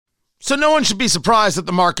So no one should be surprised that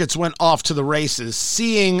the markets went off to the races,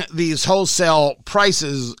 seeing these wholesale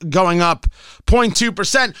prices going up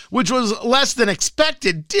 0.2%, which was less than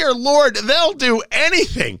expected. Dear Lord, they'll do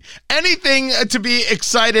anything to be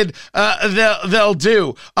excited. They'll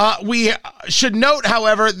do. We should note,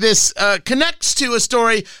 however, this connects to a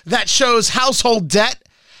story that shows household debt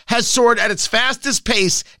has soared at its fastest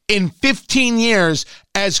pace in 15 years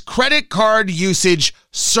as credit card usage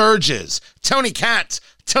surges. Tony Katz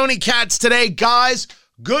today. Guys,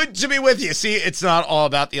 good to be with you. See, it's not all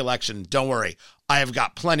about the election. Don't worry. I have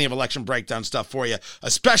got plenty of election breakdown stuff for you,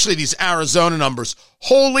 especially these Arizona numbers.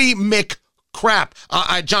 Holy Mick crap.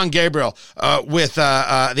 John Gabriel with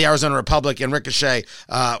the Arizona Republic and Ricochet,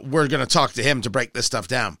 we're going to talk to him to break this stuff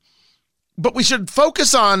down. But we should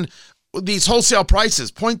focus on these wholesale prices,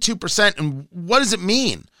 0.2%, and what does it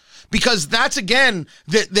mean? Because that's, again,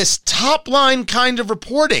 this top-line kind of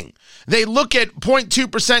reporting. They look at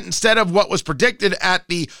 0.2% instead of what was predicted at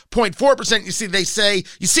the 0.4%. They say,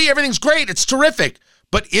 everything's great, it's terrific.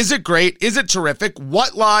 But is it great? Is it terrific?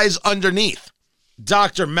 What lies underneath?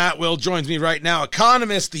 Dr. Matt Will joins me right now,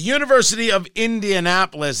 economist, the University of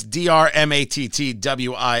Indianapolis,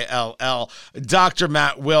 DRMATTWILL. Dr.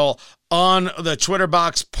 Matt Will on the Twitter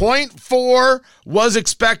box. 0.4 was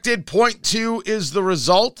expected. 0.2 is the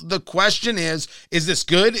result. The question is this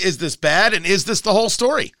good? Is this bad? And is this the whole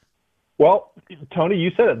story? Well, Tony,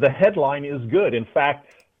 you said it. The headline is good. In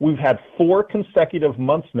fact, we've had 4 consecutive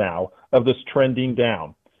months now of this trending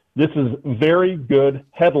down. This is very good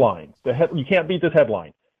headline. You can't beat this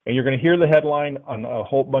headline. And you're going to hear the headline on a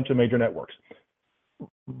whole bunch of major networks.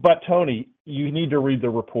 But, Tony, you need to read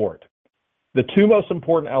the report. The 2 most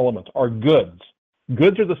important elements are goods.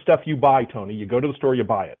 Goods are the stuff you buy, Tony. You go to the store, you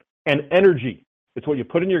buy it. And energy. It's what you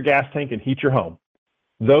put in your gas tank and heat your home.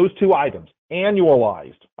 Those 2 items,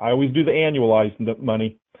 annualized. I always do the annualized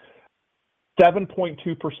money.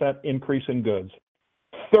 7.2% increase in goods.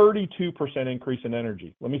 32% increase in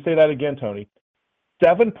energy. Let me say that again, Tony.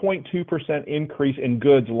 7.2% increase in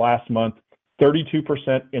goods last month,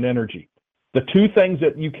 32% in energy. The 2 things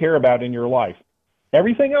that you care about in your life.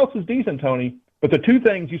 Everything else is decent, Tony, but the 2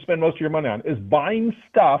 things you spend most of your money on is buying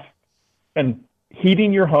stuff and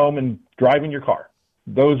heating your home and driving your car.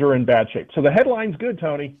 Those are in bad shape. So the headline's good,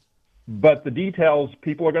 Tony, but the details,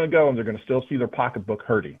 people are going to go and they're going to still see their pocketbook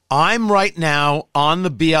hurting. I'm right now on the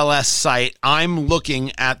BLS site. I'm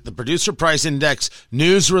looking at the Producer Price Index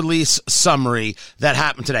news release summary that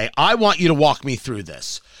happened today. I want you to walk me through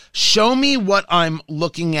this. Show me what I'm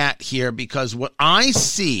looking at here, because what I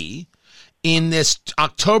see in this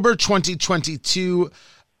October 2022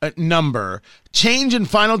 number, change in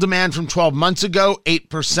final demand from 12 months ago,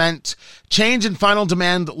 8%. Change in final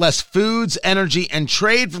demand, less foods, energy, and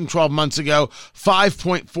trade from 12 months ago,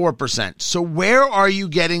 5.4%. So where are you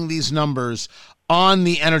getting these numbers on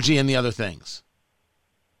the energy and the other things?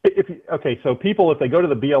 So people, if they go to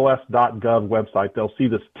the BLS.gov website, they'll see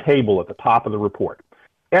this table at the top of the report.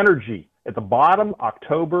 Energy, at the bottom,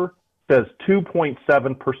 October, says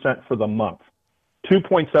 2.7% for the month.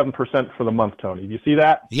 2.7% for the month, Tony. Do you see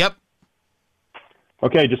that? Yep.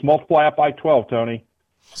 Okay, just multiply it by 12, Tony.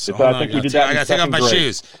 So I got to take off my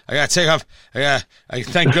shoes.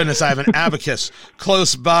 Thank goodness I have an abacus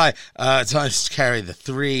close by. So I just carry the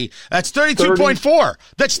 3. That's 32.4.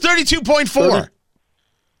 That's 32.4.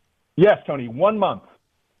 Yes, Tony. 1 month.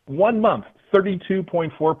 1 month.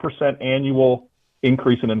 32.4% annual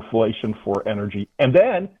increase in inflation for energy. And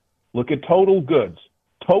then look at total goods.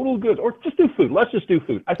 Total goods, or just do food. Let's just do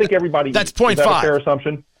food. I think everybody. That's 0.5. Is that a fair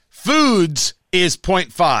assumption? Foods is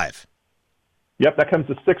 0.5. Yep, that comes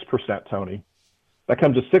to 6%, Tony. That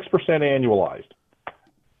comes to 6% annualized.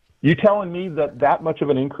 You telling me that much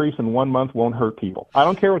of an increase in 1 month won't hurt people? I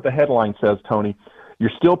don't care what the headline says, Tony.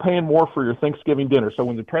 You're still paying more for your Thanksgiving dinner. So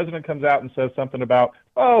when the president comes out and says something about,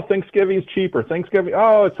 oh, Thanksgiving is cheaper. Thanksgiving,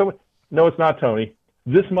 oh, it's so. No, it's not, Tony.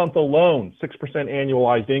 This month alone, 6%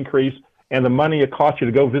 annualized increase. And the money it costs you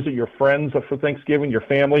to go visit your friends for Thanksgiving, your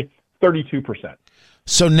family, 32%.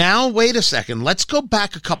 So now, wait a second. Let's go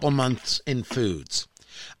back a couple months in foods.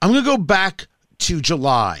 I'm going to go back to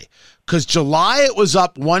July, because July it was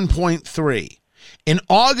up 1.3. In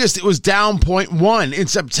August, it was down 0.1. In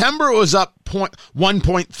September, it was up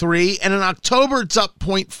 1.3. And in October, it's up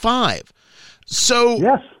 0.5. So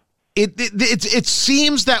yes. It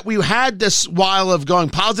seems that we had this while of going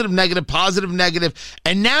positive, negative,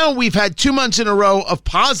 and now we've had 2 months in a row of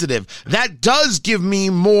positive. That does give me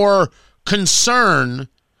more concern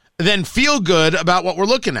than feel good about what we're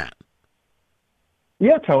looking at.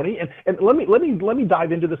 Yeah, Tony, and let me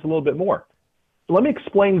dive into this a little bit more. Let me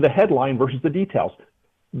explain the headline versus the details.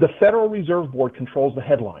 The Federal Reserve Board controls the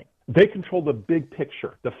headline. They control the big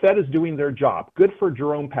picture. The Fed is doing their job. Good for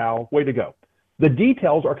Jerome Powell. Way to go. The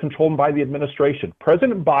details are controlled by the administration.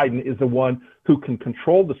 President Biden is the one who can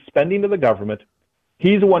control the spending of the government.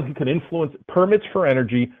 He's the one who can influence permits for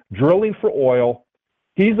energy, drilling for oil.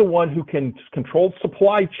 He's the one who can control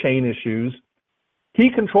supply chain issues. He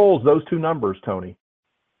controls those two numbers, Tony.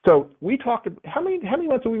 So we talked, how many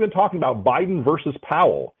months have we been talking about Biden versus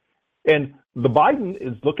Powell? And the Biden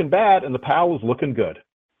is looking bad and the Powell is looking good.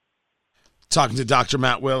 Talking to Dr.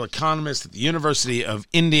 Matt Will, economist at the University of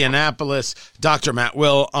Indianapolis. Dr. Matt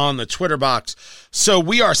Will on the Twitter box. So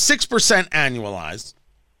we are 6% annualized,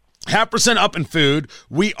 0.5% up in food.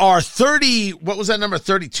 We are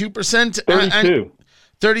 32%? 32.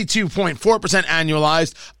 32.4%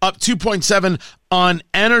 annualized, up 2.7 on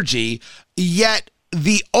energy. Yet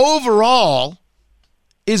the overall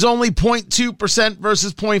is only 0.2%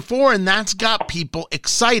 versus 0.4%, and that's got people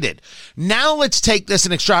excited. Now let's take this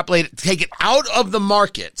and extrapolate it, take it out of the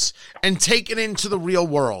markets and take it into the real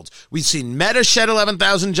world. We've seen Meta shed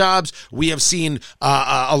 11,000 jobs. We have seen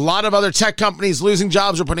a lot of other tech companies losing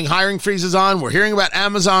jobs or putting hiring freezes on. We're hearing about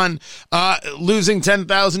Amazon losing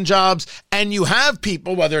 10,000 jobs. And you have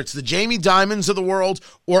people, whether it's the Jamie Dimons of the world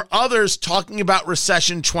or others, talking about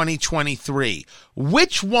recession 2023.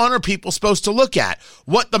 Which one are people supposed to look at?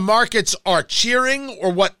 What the markets are cheering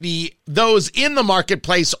or what those in the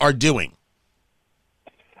marketplace are doing?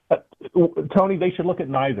 Tony, they should look at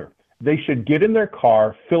neither. They should get in their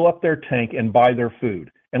car, fill up their tank, and buy their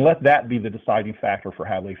food. And let that be the deciding factor for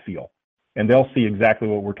how they feel. And they'll see exactly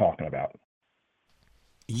what we're talking about.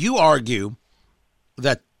 You argue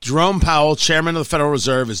that Jerome Powell, chairman of the Federal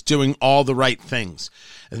Reserve, is doing all the right things.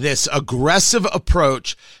 This aggressive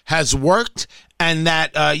approach has worked, and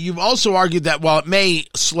that you've also argued that while it may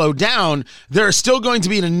slow down, there is still going to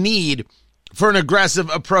be a need for an aggressive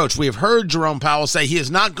approach. We have heard Jerome Powell say he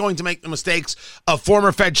is not going to make the mistakes of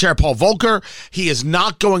former Fed Chair Paul Volcker. He is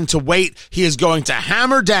not going to wait. He is going to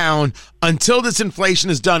hammer down until this inflation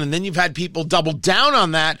is done. And then you've had people double down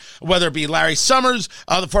on that, whether it be Larry Summers,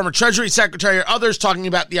 the former Treasury Secretary, or others talking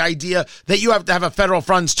about the idea that you have to have a federal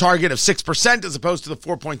funds target of 6% as opposed to the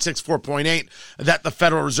 4.6, 4.8 that the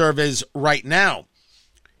Federal Reserve is right now.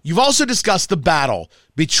 You've also discussed the battle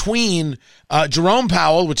between Jerome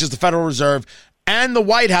Powell, which is the Federal Reserve, and the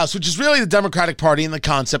White House, which is really the Democratic Party and the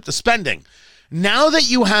concept of spending. Now that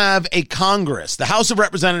you have a Congress, the House of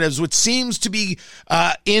Representatives, which seems to be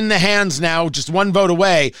in the hands now, just one vote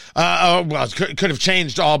away, it could have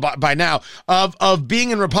changed all by now, of being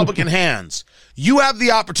in Republican hands, you have the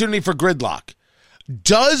opportunity for gridlock.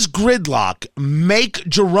 Does gridlock make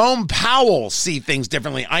Jerome Powell see things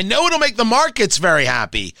differently? I know it'll make the markets very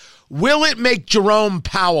happy. Will it make Jerome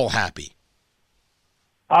Powell happy?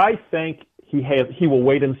 I think he will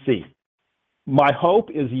wait and see. My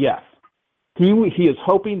hope is yes. He is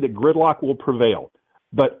hoping that gridlock will prevail.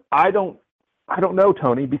 But I don't know,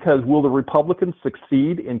 Tony, because will the Republicans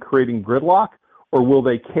succeed in creating gridlock, or will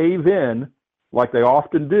they cave in like they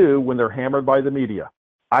often do when they're hammered by the media?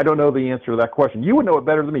 I don't know the answer to that question. You would know it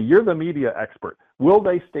better than me. You're the media expert. Will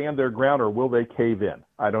they stand their ground or will they cave in?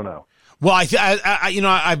 I don't know. Well,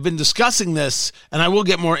 I've been discussing this, and I will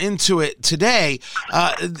get more into it today.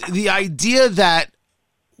 The idea that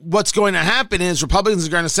what's going to happen is Republicans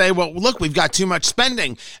are going to say, well, look, we've got too much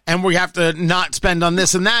spending and we have to not spend on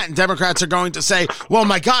this and that. And Democrats are going to say, well,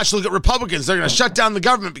 my gosh, look at Republicans. They're going to shut down the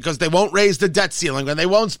government because they won't raise the debt ceiling and they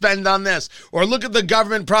won't spend on this. Or look at the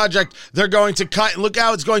government project they're going to cut. Look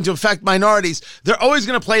how it's going to affect minorities. They're always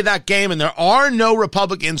going to play that game. And there are no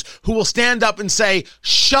Republicans who will stand up and say,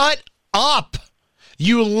 shut up.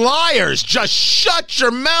 You liars, just shut your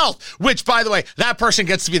mouth. Which, by the way, that person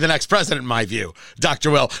gets to be the next president, in my view, Dr.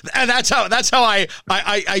 Will. And that's how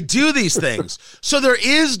I do these things. So there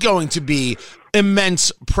is going to be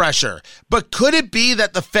immense pressure. But could it be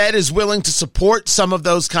that the Fed is willing to support some of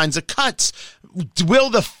those kinds of cuts? Will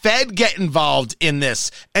the Fed get involved in this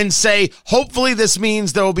and say, hopefully this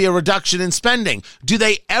means there will be a reduction in spending? Do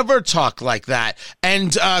they ever talk like that?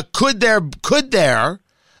 And could there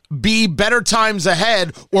be better times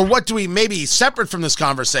ahead, or what do we, maybe separate from this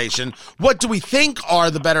conversation, what do we think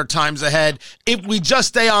are the better times ahead if we just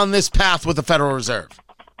stay on this path with the Federal Reserve?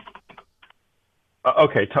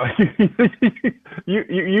 Okay,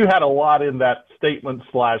 you had a lot in that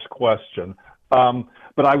statement/question,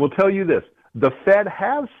 but I will tell you this. The Fed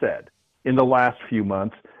has said in the last few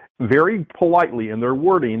months, very politely in their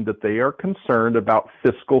wording, that they are concerned about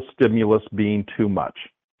fiscal stimulus being too much.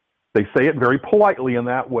 They say it very politely in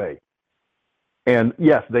that way. And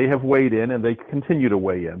yes, they have weighed in and they continue to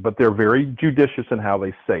weigh in, but they're very judicious in how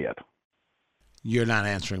they say it. You're not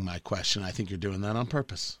answering my question. I think you're doing that on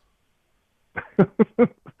purpose.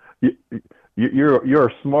 You're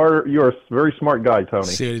a smart. You're a very smart guy, Tony.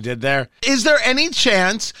 See what he did there? Is there any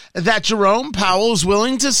chance that Jerome Powell is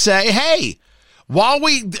willing to say, hey, while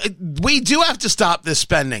we do have to stop this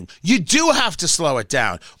spending, you do have to slow it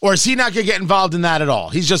down? Or is he not going to get involved in that at all?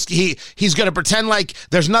 He's just he's going to pretend like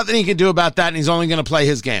there's nothing he can do about that, and he's only going to play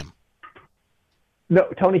his game. No,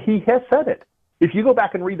 Tony, he has said it. If you go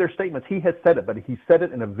back and read their statements, he has said it, but he said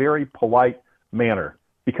it in a very polite manner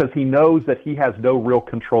because he knows that he has no real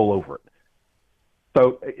control over it.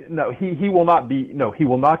 So no, he will not he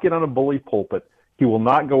will not get on a bully pulpit. He will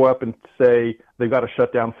not go up and say they've got to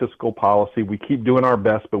shut down fiscal policy. We keep doing our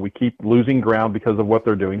best, but we keep losing ground because of what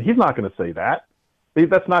they're doing. He's not going to say that.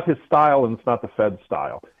 That's not his style, and it's not the Fed's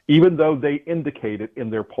style, even though they indicate it in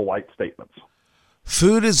their polite statements.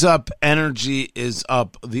 Food is up, energy is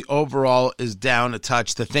up, the overall is down a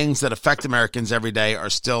touch. The things that affect Americans every day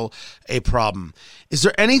are still a problem. Is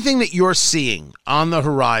there anything that you're seeing on the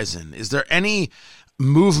horizon? Is there any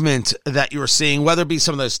movement that you're seeing, whether it be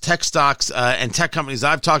some of those tech stocks and tech companies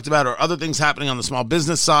I've talked about, or other things happening on the small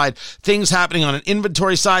business side, things happening on an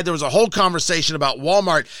inventory side? There was a whole conversation about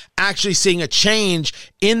Walmart actually seeing a change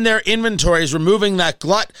in their inventories, removing that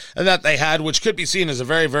glut that they had, which could be seen as a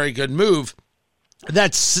very, very good move.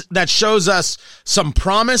 That shows us some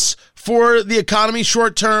promise for the economy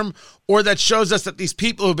short term, or that shows us that these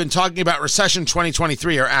people who've been talking about recession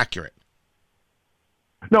 2023 are accurate?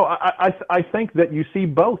 No, I think that you see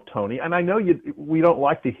both, Tony, and I know we don't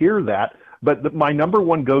like to hear that, but my number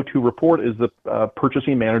one go-to report is the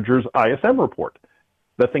Purchasing Manager's ISM report.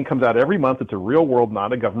 That thing comes out every month. It's a real world,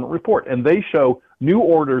 not a government report, and they show new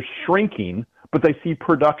orders shrinking, but they see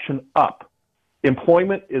production up.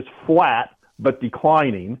 Employment is flat but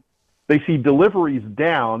declining. They see deliveries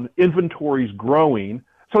down, inventories growing.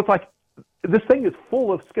 So it's like this thing is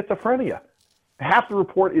full of schizophrenia. Half the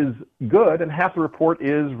report is good and half the report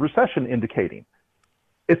is recession indicating.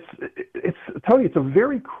 It's Tony, it's a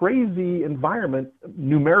very crazy environment,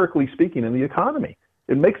 numerically speaking, in the economy.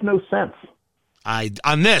 It makes no sense.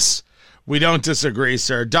 On this, we don't disagree,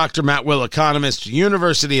 sir. Dr. Matt Will, economist,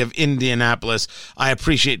 University of Indianapolis. I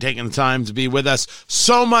appreciate taking the time to be with us.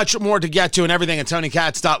 So much more to get to and everything at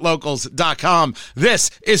TonyKatz.locals.com. This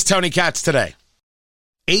is Tony Katz Today.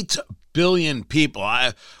 8 billion people.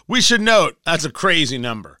 We should note that's a crazy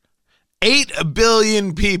number. 8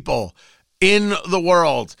 billion people in the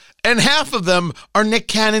world, and half of them are Nick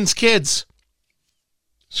Cannon's kids.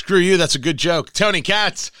 Screw you, that's a good joke. Tony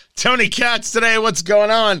Katz Today, what's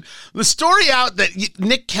going on? The story out that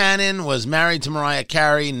Nick Cannon was married to Mariah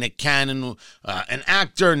Carey. Nick Cannon, an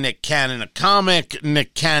actor. Nick Cannon, a comic.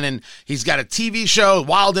 Nick Cannon, he's got a TV show,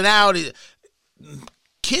 Wild 'N Out.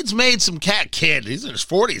 Kid's made some he's in his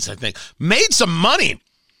 40s, I think, made some money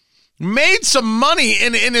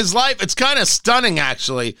in his life. It's kind of stunning,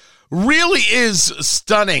 actually. Really is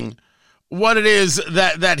stunning what it is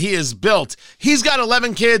that he has built. He's got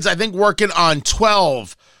 11 kids, I think, working on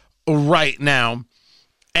 12 right now.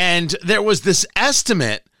 And there was this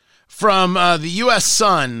estimate from the U.S.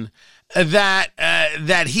 Sun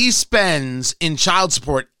that he spends in child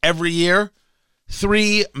support every year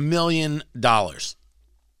 $3 million. $3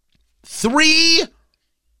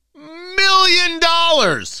 million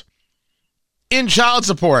in child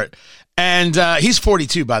support. And he's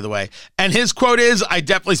 42, by the way. And his quote is, I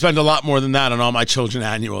definitely spend a lot more than that on all my children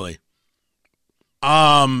annually.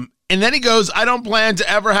 And then he goes, I don't plan to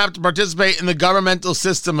ever have to participate in the governmental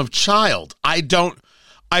system of child. I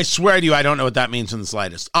swear to you, I don't know what that means in the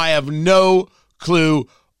slightest. I have no clue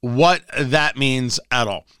what that means at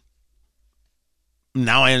all.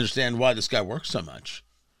 Now I understand why this guy works so much.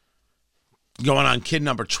 Going on kid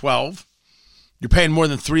number 12. You're paying more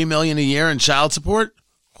than $3 million a year in child support?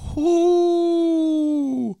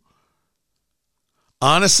 Ooh.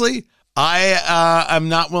 Honestly, I'm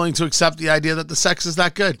not willing to accept the idea that the sex is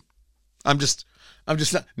that good. I'm just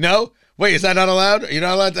not. No? Wait, is that not allowed? Are you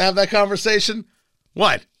not allowed to have that conversation?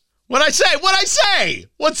 What? What'd I say?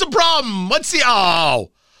 What's the problem? What's the...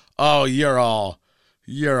 Oh, you're all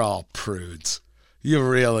prudes. You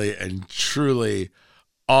really and truly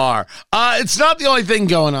are. It's not the only thing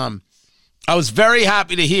going on. I was very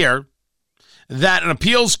happy to hear that an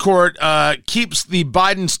appeals court keeps the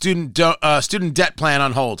Biden student debt plan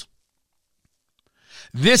on hold.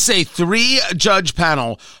 This a 3-judge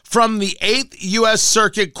panel from the 8th U.S.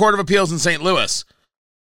 Circuit Court of Appeals in St. Louis.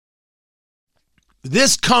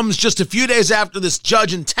 This comes just a few days after this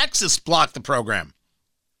judge in Texas blocked the program.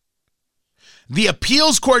 The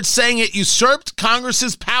appeals court saying it usurped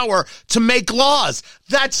Congress's power to make laws.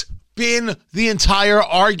 That's been the entire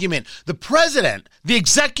argument. The president, the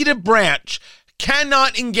executive branch,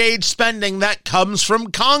 cannot engage spending that comes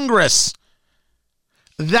from Congress.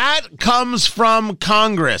 That comes from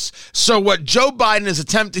Congress. So what Joe Biden is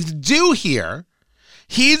attempting to do here,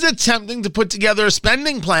 he's attempting to put together a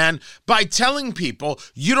spending plan by telling people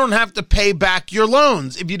you don't have to pay back your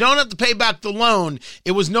loans. If you don't have to pay back the loan,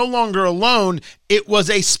 it was no longer a loan, it was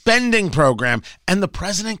a spending program. And the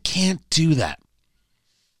president can't do that.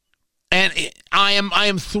 And I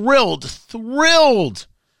am thrilled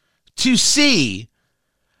to see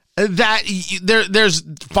that there's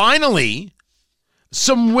finally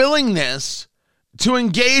some willingness to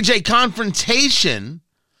engage a confrontation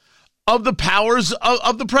of the powers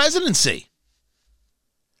of the presidency.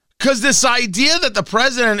 Because this idea that the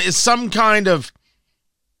president is some kind of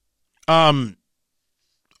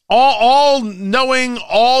all knowing,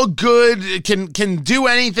 all good, can do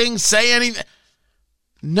anything, say anything.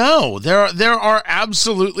 No, there are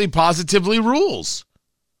absolutely positively rules.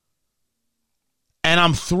 And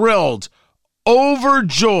I'm thrilled,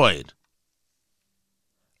 overjoyed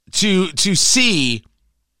to see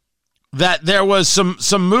that there was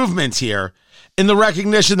some movement here in the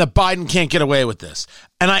recognition that Biden can't get away with this.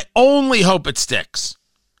 And I only hope it sticks.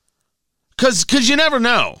 Because you never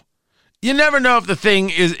know. You never know if the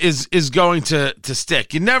thing is going to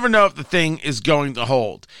stick. You never know if the thing is going to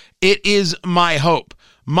hold. It is my hope,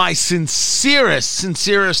 my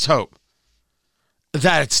sincerest hope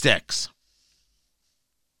that it sticks.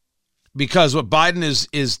 Because what Biden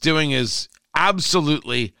is doing is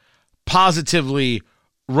absolutely, positively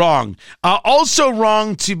wrong. Also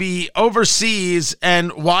wrong to be overseas.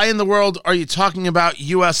 And why in the world are you talking about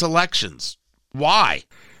U.S. elections? Why?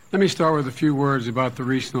 Let me start with a few words about the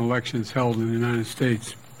recent elections held in the United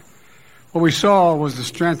States. What we saw was the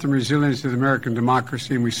strength and resilience of the American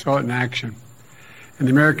democracy, and we saw it in action. And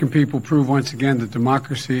the American people proved once again that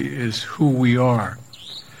democracy is who we are.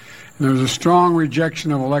 And there was a strong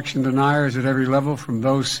rejection of election deniers at every level, from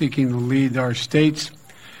those seeking to lead our states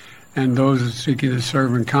and those seeking to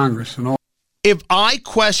serve in Congress. And all. If I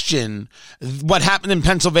question what happened in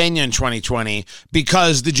Pennsylvania in 2020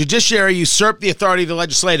 because the judiciary usurped the authority of the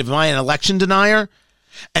legislative, am I an election denier?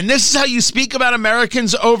 And this is how you speak about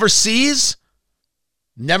Americans overseas?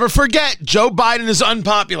 Never forget, Joe Biden is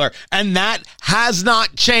unpopular, and that has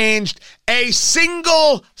not changed a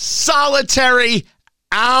single solitary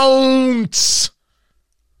ounce.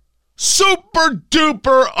 Super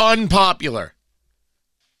duper unpopular.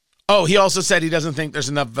 Oh, he also said he doesn't think there's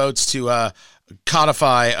enough votes to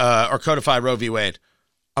codify Roe v. Wade.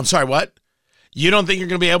 I'm sorry, what? You don't think you're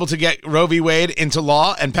going to be able to get Roe v. Wade into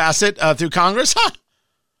law and pass it through Congress?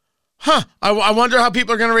 I wonder how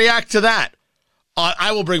people are going to react to that.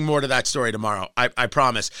 I will bring more to that story tomorrow. I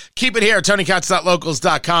promise. Keep it here,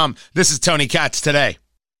 TonyKatz.locals.com. This is Tony Katz Today.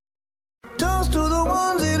 Toast to the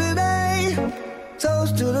ones here today.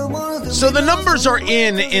 Toast to the ones that So the numbers are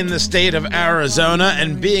in the state of Arizona,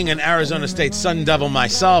 and being an Arizona State Sun Devil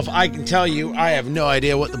myself, I can tell you I have no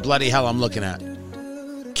idea what the bloody hell I'm looking at.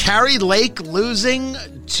 Kari Lake losing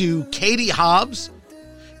to Katie Hobbs.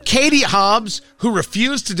 Katie Hobbs, who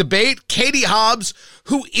refused to debate. Katie Hobbs,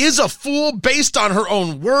 who is a fool based on her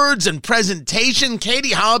own words and presentation.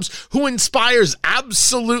 Katie Hobbs, who inspires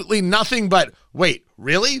absolutely nothing but, wait,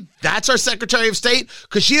 really? That's our Secretary of State?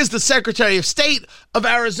 Because she is the Secretary of State of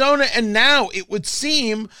Arizona, and now it would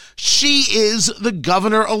seem she is the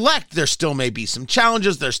governor-elect. There still may be some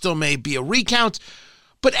challenges. There still may be a recount.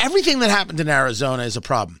 But everything that happened in Arizona is a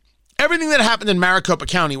problem. Everything that happened in Maricopa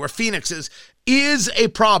County, where Phoenix is a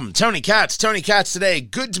problem. Tony Katz Today.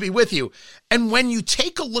 Good to be with you. And when you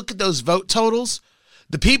take a look at those vote totals,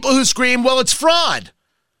 the people who scream, well, it's fraud.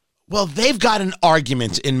 Well, they've got an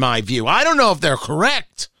argument in my view. I don't know if they're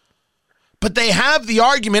correct, but they have the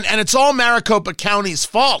argument, and it's all Maricopa County's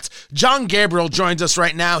fault. John Gabriel joins us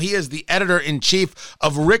right now. He is the editor-in-chief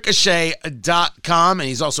of Ricochet.com, and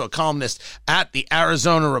he's also a columnist at the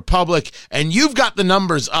Arizona Republic. And you've got the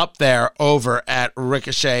numbers up there over at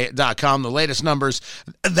Ricochet.com, the latest numbers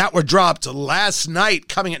that were dropped last night,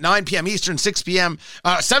 coming at 9 p.m. Eastern, 7 p.m.,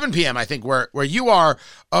 I think, where you are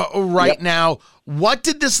right now. What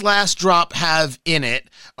did this last drop have in it?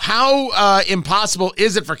 How impossible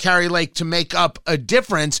is it for Kari Lake to make up a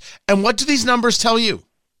difference? And what do these numbers tell you?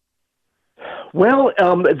 Well,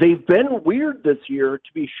 they've been weird this year,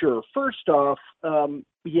 to be sure. First off,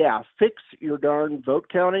 fix your darn vote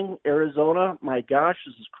counting, Arizona. My gosh,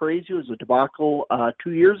 this is crazy. It was a debacle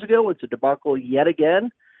 2 years ago. It's a debacle yet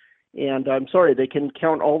again. And I'm sorry, they can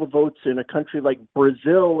count all the votes in a country like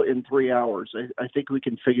Brazil in 3 hours. I think we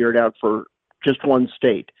can figure it out for just one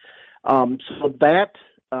state. So that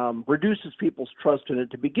reduces people's trust in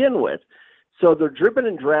it to begin with. So they're dribbling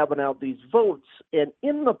and drabbing out these votes. And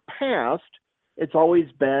in the past, it's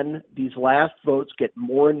always been these last votes get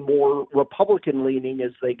more and more Republican leaning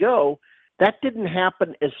as they go. That didn't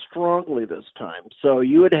happen as strongly this time. So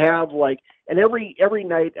you would have and every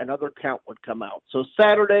night another count would come out. So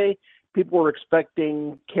Saturday, people were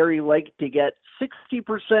expecting Kari Lake to get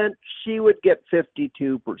 60%. She would get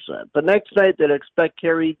 52%. The next night, they'd expect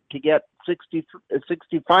Kari to get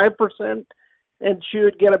 65%, and she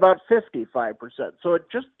would get about 55%. So it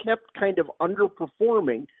just kept kind of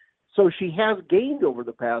underperforming. So she has gained over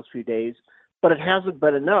the past few days, but it hasn't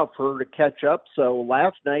been enough for her to catch up. So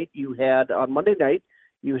last night, on Monday night,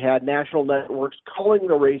 you had national networks calling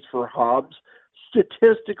the race for Hobbs.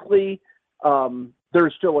 Statistically,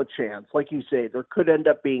 there's still a chance. Like you say, there could end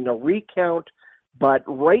up being a recount, but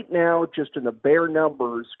right now, just in the bare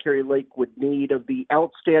numbers, Kari Lake would need of the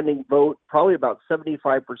outstanding vote, probably about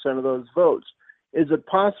 75% of those votes. Is it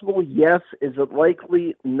possible? Yes. Is it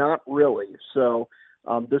likely? Not really. So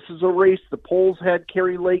this is a race. The polls had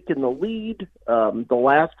Kari Lake in the lead the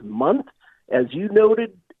last month. As you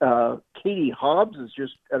noted, Katie Hobbs is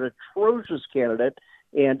just an atrocious candidate,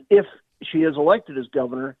 and if she is elected as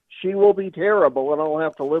governor, she will be terrible, and I'll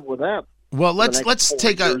have to live with that. Well, let's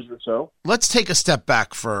take a step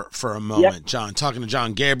back for a moment, yep. John. Talking to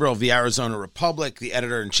John Gabriel of the Arizona Republic, the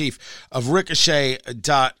editor-in-chief of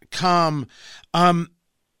Ricochet.com.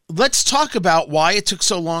 Let's talk about why it took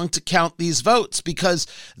so long to count these votes, because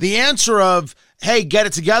the answer of, hey, get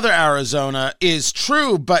it together, Arizona, is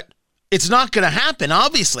true, but it's not going to happen,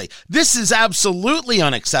 obviously. This is absolutely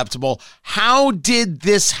unacceptable. How did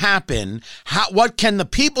this happen? What can the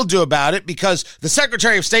people do about it? Because the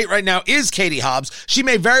Secretary of State right now is Katie Hobbs. She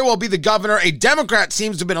may very well be the governor. A Democrat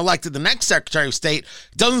seems to have been elected the next Secretary of State.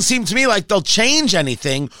 Doesn't seem to me like they'll change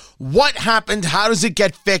anything. What happened? How does it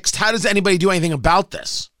get fixed? How does anybody do anything about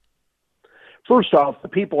this? First off, the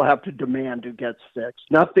people have to demand it gets fixed.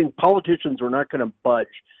 Politicians are not going to budge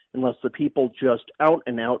unless the people just out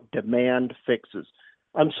and out demand fixes.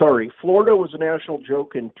 I'm sorry, Florida was a national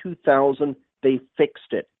joke in 2000. They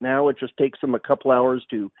fixed it. Now it just takes them a couple hours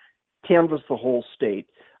to canvass the whole state.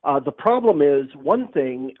 The problem is, one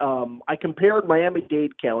thing, I compared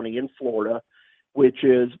Miami-Dade County in Florida, which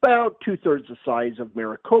is about 2/3 the size of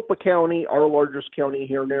Maricopa County, our largest county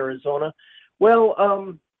here in Arizona.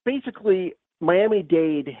 Well, basically,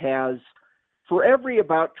 Miami-Dade has, for every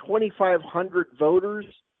about 2,500 voters,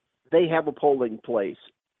 they have a polling place.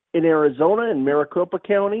 In Arizona, in Maricopa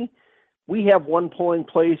County, we have one polling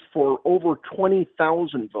place for over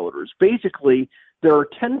 20,000 voters. Basically, there are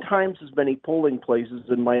 10 times as many polling places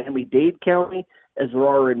in Miami-Dade County as there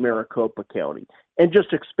are in Maricopa County. And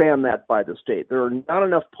just expand that by the state. There are not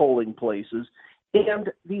enough polling places.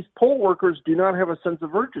 And these poll workers do not have a sense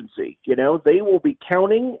of urgency. They will be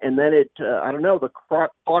counting, and then the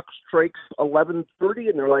clock strikes 11:30,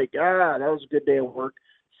 and they're like, that was a good day of work.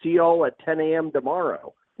 See y'all at 10 a.m.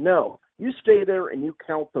 tomorrow. No, you stay there and you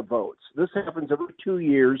count the votes. This happens every 2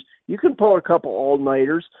 years. You can pull a couple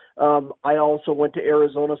all-nighters. I also went to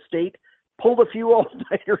Arizona State, pulled a few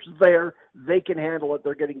all-nighters there. They can handle it.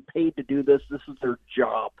 They're getting paid to do this. This is their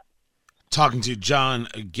job. Talking to John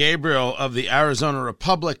Gabriel of the Arizona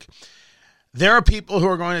Republic. There are people who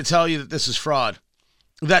are going to tell you that this is fraud.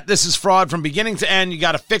 That this is fraud from beginning to end. You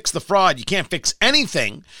got to fix the fraud. You can't fix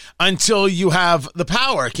anything until you have the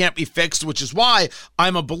power. It can't be fixed, which is why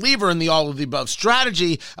I'm a believer in the all of the above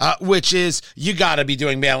strategy, which is you got to be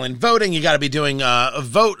doing mail-in voting. You got to be doing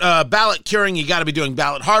ballot curing. You got to be doing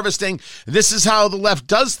ballot harvesting. This is how the left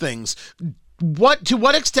does things. To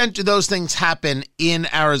what extent do those things happen in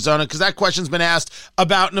Arizona? Because that question's been asked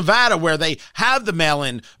about Nevada, where they have the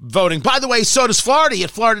mail-in voting. By the way, so does Florida,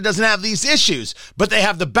 yet Florida doesn't have these issues. But they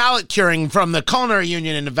have the ballot curing from the Culinary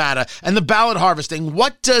Union in Nevada and the ballot harvesting.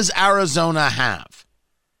 What does Arizona have?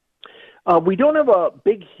 We don't have a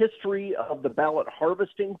big history of the ballot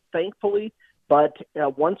harvesting, thankfully. But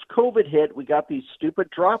once COVID hit, we got these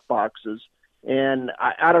stupid drop boxes. And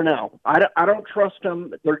I don't know. I don't trust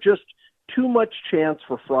them. They're just too much chance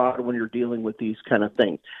for fraud when you're dealing with these kind of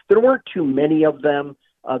things. There weren't too many of them.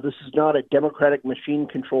 This is not a Democratic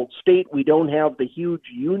machine-controlled state. We don't have the huge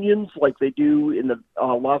unions like they do in the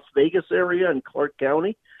Las Vegas area and Clark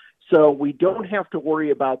County. So we don't have to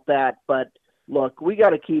worry about that. But, look, we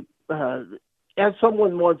got to keep, as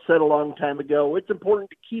someone once said a long time ago, it's important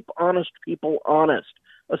to keep honest people honest.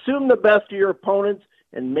 Assume the best of your opponents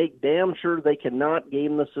and make damn sure they cannot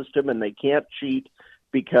game the system and they can't cheat.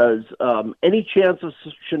 Because any chance of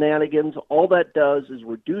shenanigans, all that does is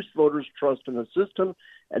reduce voters' trust in the system,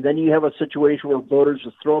 and then you have a situation where voters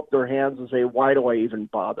just throw up their hands and say, why do I even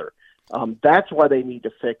bother? That's why they need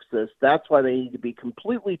to fix this. That's why they need to be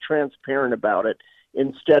completely transparent about it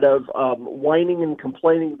instead of whining and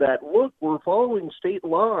complaining that, look, we're following state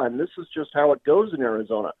law and this is just how it goes in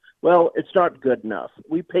Arizona. Well, it's not good enough.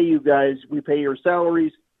 We pay you guys. We pay your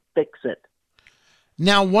salaries. Fix it.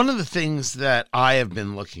 Now, one of the things that I have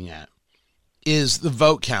been looking at is the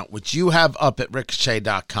vote count, which you have up at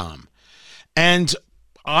ricochet.com. And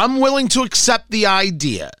I'm willing to accept the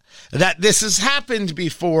idea that this has happened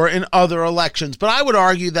before in other elections, but I would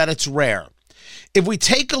argue that it's rare. If we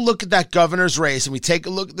take a look at that governor's race and we take a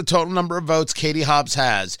look at the total number of votes Katie Hobbs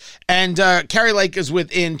has, and Kari Lake is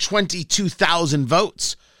within 22,000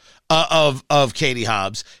 votes of Katie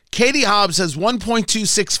Hobbs. Katie Hobbs has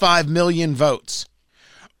 1.265 million votes.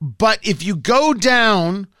 But if you go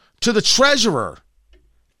down to the treasurer,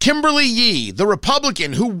 Kimberly Yee, the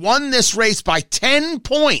Republican who won this race by 10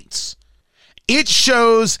 points, it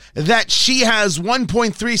shows that she has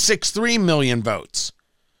 1.363 million votes.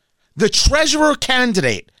 The treasurer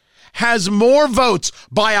candidate has more votes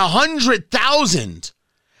by 100,000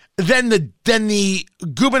 than the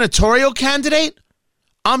gubernatorial candidate.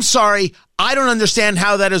 I'm sorry, I don't understand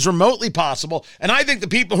how that is remotely possible. And I think the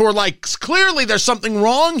people who are like, clearly there's something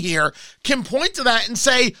wrong here, can point to that and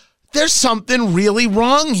say, there's something really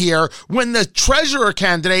wrong here when the treasurer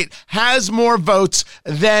candidate has more votes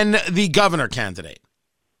than the governor candidate.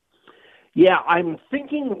 Yeah, I'm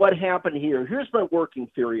thinking what happened here. Here's my working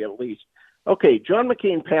theory, at least. Okay, John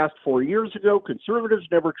McCain passed 4 years ago. Conservatives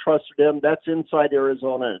never trusted him. That's inside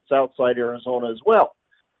Arizona, and it's outside Arizona as well,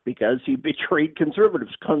 because he betrayed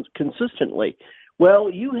conservatives consistently. Well,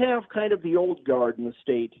 you have kind of the old guard in the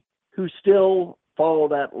state who still follow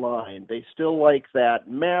that line. They still like that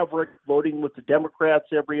maverick voting with the Democrats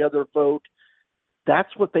every other vote.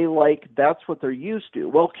 That's what they like. That's what they're used to.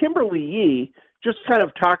 Well, Kimberly Yee just kind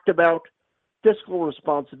of talked about fiscal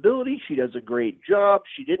responsibility. She does a great job.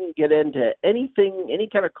 She didn't get into anything, any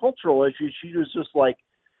kind of cultural issues. She was just like,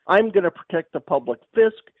 I'm going to protect the public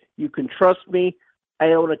fisc. You can trust me. I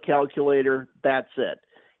own a calculator. That's it.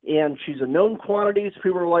 And she's a known quantity. So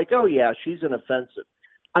people are like, oh, yeah, she's inoffensive.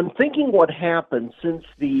 I'm thinking what happened since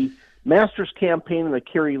the Masters campaign and the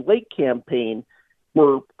Kari Lake campaign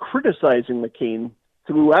were criticizing McCain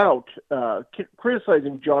throughout,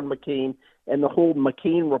 criticizing John McCain and the whole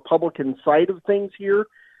McCain Republican side of things here.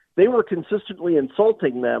 They were consistently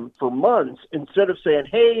insulting them for months instead of saying,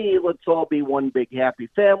 hey, let's all be one big happy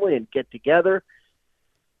family and get together.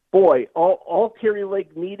 Boy, all Kari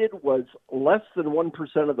Lake needed was less than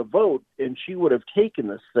 1% of the vote, and she would have taken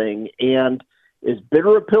this thing. And as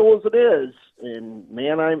bitter a pill as it is, and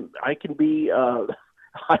man, I can be. I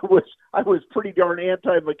was pretty darn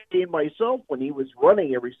anti-McCain myself when he was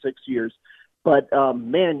running every 6 years. But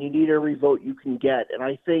man, you need every vote you can get, and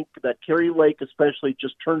I think that Kari Lake especially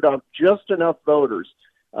just turned off just enough voters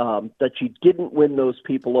that she didn't win those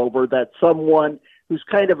people over. That someone who's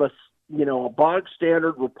kind of a bog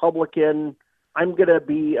standard Republican, I'm going to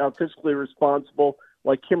be fiscally responsible,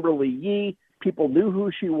 like Kimberly Yee. People knew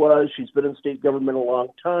who she was. She's been in state government a long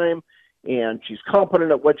time, and she's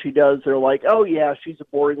competent at what she does. They're like, oh, yeah, she's a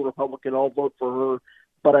boring Republican. I'll vote for her,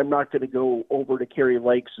 but I'm not going to go over to Kari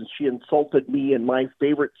Lake since she insulted me and my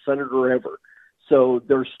favorite senator ever. So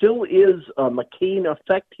there still is a McCain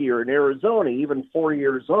effect here in Arizona, even 4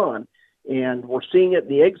 years on. And we're seeing it in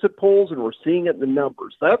the exit polls, and we're seeing it in the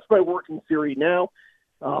numbers. That's my working theory now.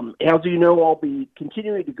 As you know, I'll be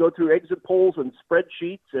continuing to go through exit polls and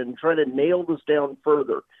spreadsheets and try to nail this down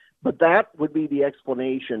further. But that would be the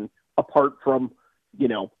explanation, apart from,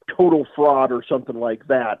 total fraud or something like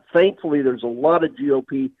that. Thankfully, there's a lot of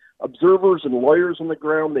GOP observers and lawyers on the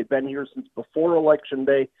ground. They've been here since before Election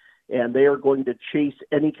Day, and they are going to chase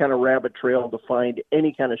any kind of rabbit trail to find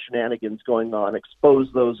any kind of shenanigans going on, expose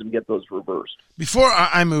those, and get those reversed. Before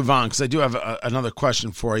I move on, because I do have another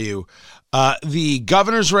question for you, the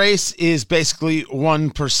governor's race is basically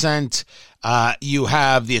 1%. You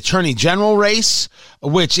have the attorney general race,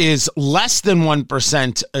 which is less than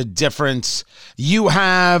 1% difference. You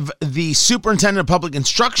have the superintendent of public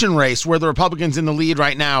instruction race, where the Republicans in the lead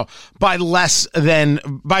right now by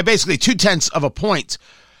basically 0.2 of a point.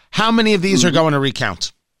 How many of these are going to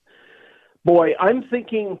recount? Boy, I'm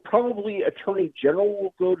thinking probably Attorney General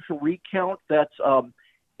will go to recount. That's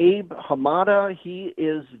Abe Hamada. He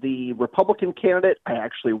is the Republican candidate. I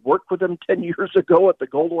actually worked with him 10 years ago at the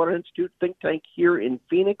Goldwater Institute think tank here in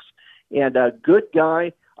Phoenix, and a good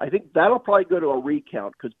guy. I think that'll probably go to a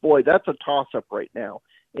recount because, boy, that's a toss-up right now.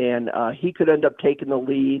 And he could end up taking the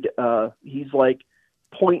lead. He's like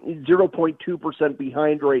 0.2%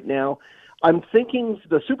 behind right now. I'm thinking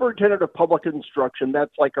the superintendent of public instruction,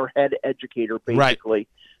 that's like our head educator, basically.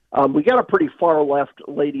 We got a pretty far left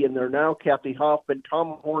lady in there now, Kathy Hoffman.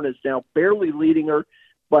 Tom Horn is now barely leading her,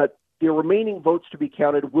 but the remaining votes to be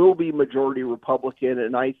counted will be majority Republican,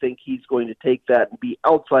 and I think he's going to take that and be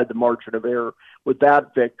outside the margin of error with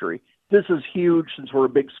that victory. This is huge since we're a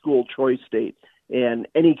big school choice state, and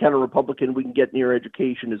any kind of Republican we can get near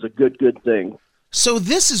education is a good thing. So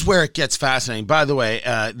this is where it gets fascinating. By the way,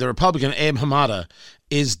 the Republican Abe Hamada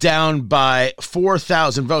is down by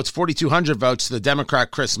 4,000 votes, 4,200 votes to the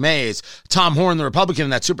Democrat Chris Mays. Tom Horn, the Republican in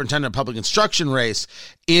that superintendent of public instruction race,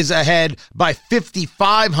 is ahead by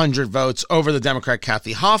 5,500 votes over the Democrat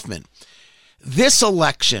Kathy Hoffman. This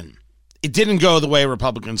election, it didn't go the way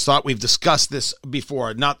Republicans thought. We've discussed this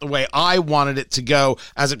before, not the way I wanted it to go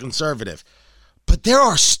as a conservative. But there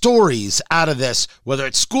are stories out of this, whether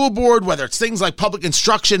it's school board, whether it's things like public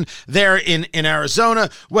instruction there in Arizona,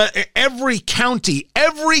 where every county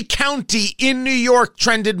in New York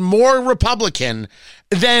trended more Republican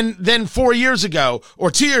than 4 years ago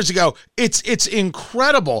or 2 years ago. It's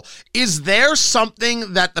incredible. Is there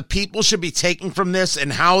something that the people should be taking from this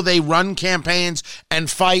and how they run campaigns and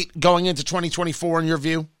fight going into 2024 in your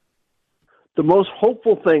view? The most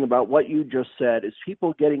hopeful thing about what you just said is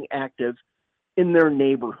people getting active in their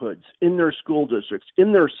neighborhoods, in their school districts,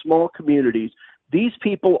 in their small communities. These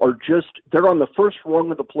people are they're on the first rung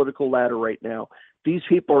of the political ladder right now. These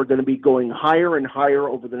people are going to be going higher and higher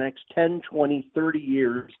over the next 10, 20, 30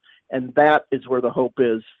 years, and that is where the hope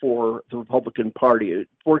is for the Republican Party. It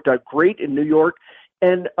worked out great in New York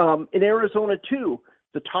and in Arizona, too.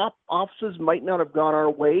 The top offices might not have gone our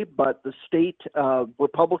way, but the state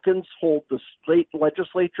Republicans hold the state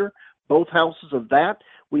legislature, both houses of that.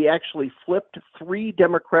 We actually flipped 3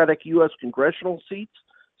 Democratic U.S. congressional seats,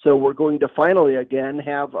 so we're going to finally again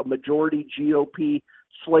have a majority GOP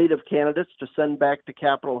slate of candidates to send back to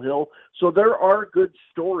Capitol Hill. So there are good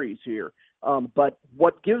stories here. But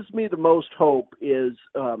what gives me the most hope is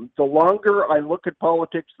the longer I look at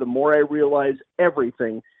politics, the more I realize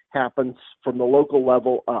everything happens from the local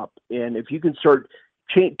level up. And if you can start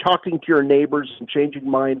talking to your neighbors and changing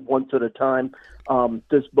mind once at a time,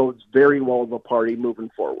 this bodes very well of a party moving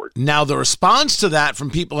forward. Now, the response to that from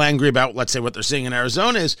people angry about, let's say, what they're seeing in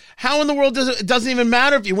Arizona is, how in the world it doesn't even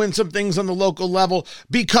matter if you win some things on the local level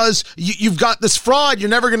because you've got this fraud. You're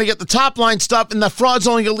never going to get the top line stuff, and the fraud's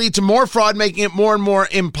only going to lead to more fraud, making it more and more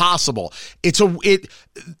impossible.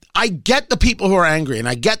 I get the people who are angry, and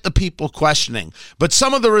I get the people questioning, but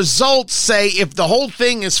some of the results say if the whole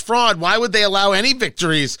thing is fraud, why would they allow any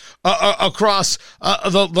victories across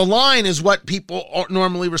the line is what people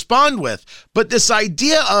normally respond with. But this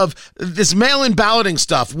idea of this mail-in balloting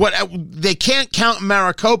stuff, what they can't count in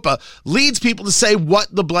Maricopa, leads people to say what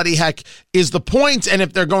the bloody heck is the point, and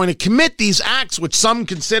if they're going to commit these acts, which some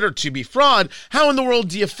consider to be fraud, how in the world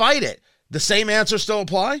do you fight it? The same answer still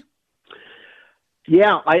apply?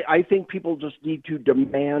 Yeah, I think people just need to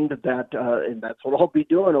demand that, and that's what I'll be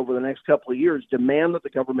doing over the next couple of years, demand that the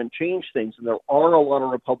government change things. And there are a lot of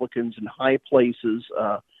Republicans in high places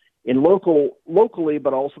locally,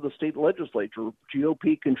 but also the state legislature.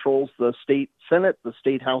 GOP controls the state Senate, the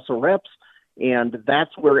state House of Reps, and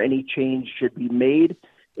that's where any change should be made.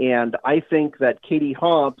 And I think that Katie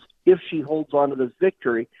Hobbs, if she holds on to this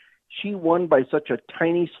victory, she won by such a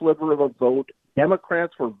tiny sliver of a vote.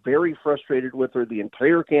 Democrats were very frustrated with her the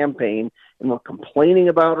entire campaign and were complaining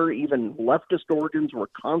about her. Even leftist organs were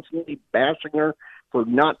constantly bashing her for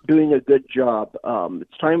not doing a good job.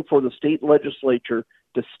 It's time for the state legislature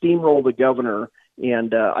to steamroll the governor,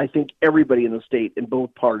 and I think everybody in the state in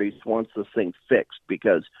both parties wants this thing fixed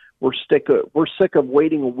because we're sick of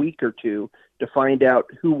waiting a week or two to find out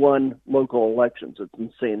who won local elections. It's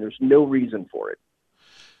insane. There's no reason for it.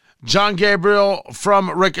 John Gabriel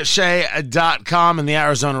from Ricochet.com in the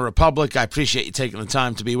Arizona Republic. I appreciate you taking the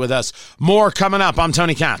time to be with us. More coming up. I'm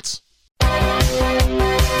Tony Katz. You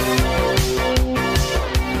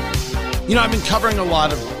know, I've been covering a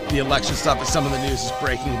lot of the election stuff, but some of the news is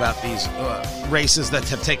breaking about these races that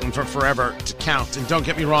have taken forever to count. And don't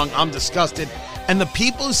get me wrong, I'm disgusted. And the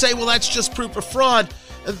people who say, well, that's just proof of fraud,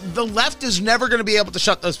 the left is never going to be able to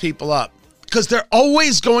shut those people up. Because they're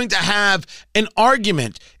always going to have an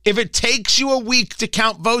argument. If it takes you a week to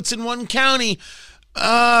count votes in one county,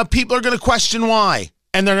 people are going to question why.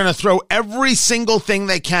 And they're going to throw every single thing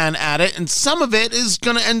they can at it. And some of it is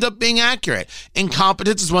going to end up being accurate.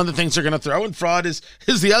 Incompetence is one of the things they're going to throw. And fraud is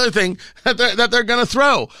the other thing that they're going to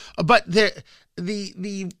throw. But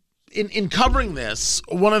in covering this,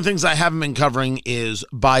 one of the things I haven't been covering is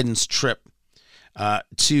Biden's trip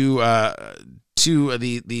to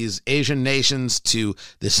these Asian nations, to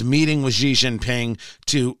this meeting with Xi Jinping,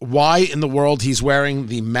 to why in the world he's wearing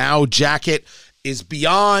the Mao jacket. is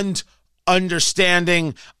beyond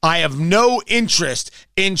understanding. I have no interest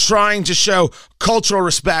in trying to show cultural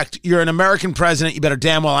respect. You're an American president. You better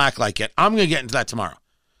damn well act like it. I'm going to get into that tomorrow.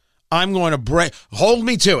 I'm going to hold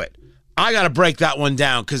me to it. I got to break that one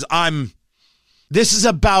down because this is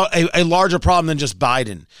about a larger problem than just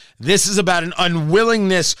Biden. This is about an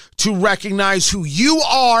unwillingness to recognize who you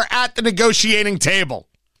are at the negotiating table.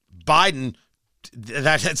 Biden,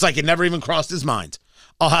 it's like it never even crossed his mind.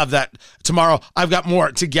 I'll have that tomorrow. I've got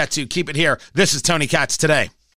more to get to. Keep it here. This is Tony Katz Today.